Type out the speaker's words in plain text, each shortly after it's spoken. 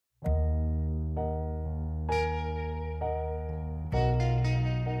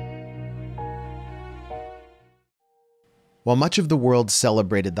While much of the world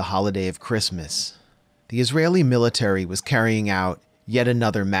celebrated the holiday of Christmas, the Israeli military was carrying out yet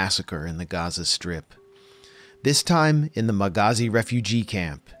another massacre in the Gaza Strip. This time in the Maghazi Refugee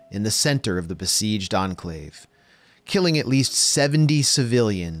Camp in the center of the besieged enclave, killing at least 70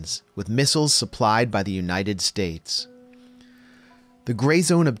 civilians with missiles supplied by the United States. The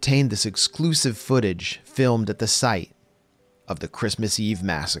Grayzone obtained this exclusive footage filmed at the site of the Christmas Eve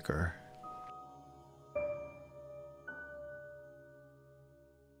massacre.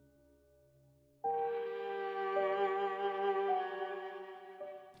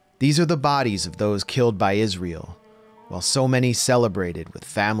 These are the bodies of those killed by Israel, while so many celebrated with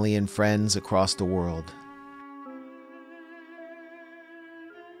family and friends across the world.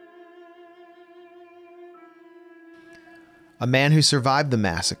 A man who survived the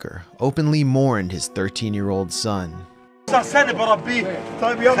massacre openly mourned his 13-year-old son. 13 سنة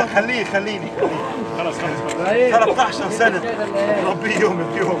بربيه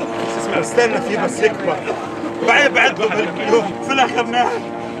يوم بيوم استنى فيه بس يكبر بعد باليوم في الآخر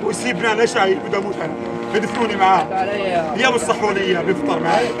مات ويسيبنا أنا شايل بدي أموت أنا يدفنوني معاه يا بصحوا لي بيفطر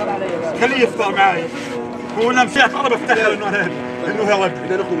معي خليه يفطر معي وانا مشيت انا بفتخر انه هو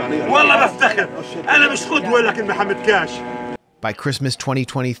والله بفتخر انا مش قدوة لكن محمد كاش. By Christmas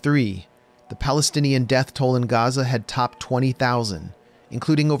 2023, the Palestinian death toll in Gaza had topped 20,000,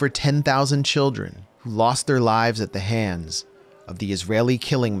 including over 10,000 children who lost their lives at the hands of the Israeli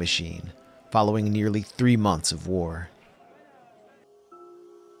killing machine following nearly 3 months of war.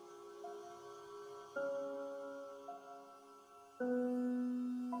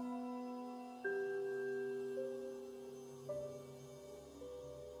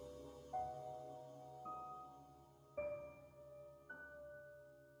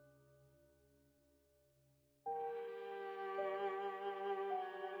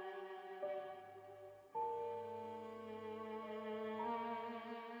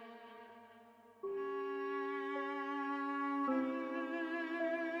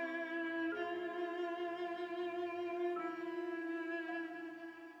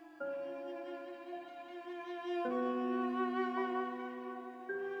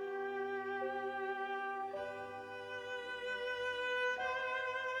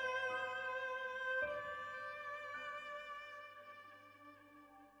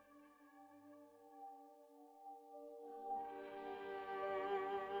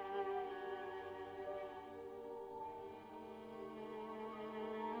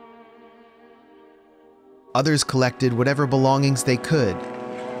 Others collected whatever belongings they could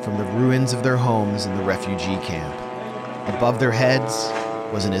from the ruins of their homes in the refugee camp. Above their heads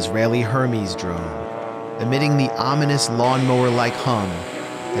was an Israeli Hermes drone, emitting the ominous lawnmower-like hum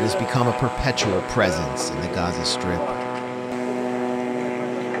that has become a perpetual presence in the Gaza Strip.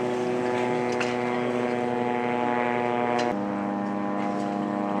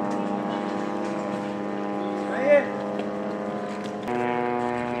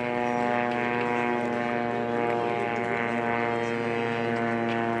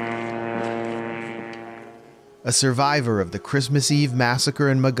 A survivor of the Christmas Eve massacre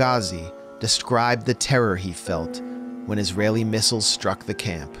in Maghazi described the terror he felt when Israeli missiles struck the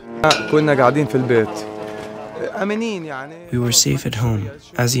camp. We were safe at home.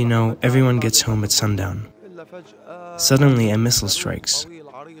 As you know, everyone gets home at sundown. Suddenly, a missile strikes.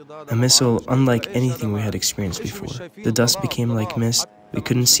 A missile unlike anything we had experienced before. The dust became like mist. We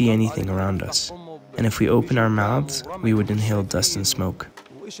couldn't see anything around us. And if we opened our mouths, we would inhale dust and smoke.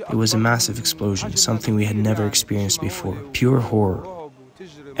 It was a massive explosion, something we had never experienced before. Pure horror.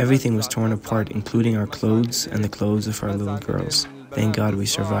 Everything was torn apart, including our clothes and the clothes of our little girls. Thank God we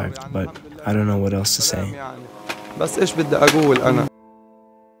survived, but I don't know what else to say.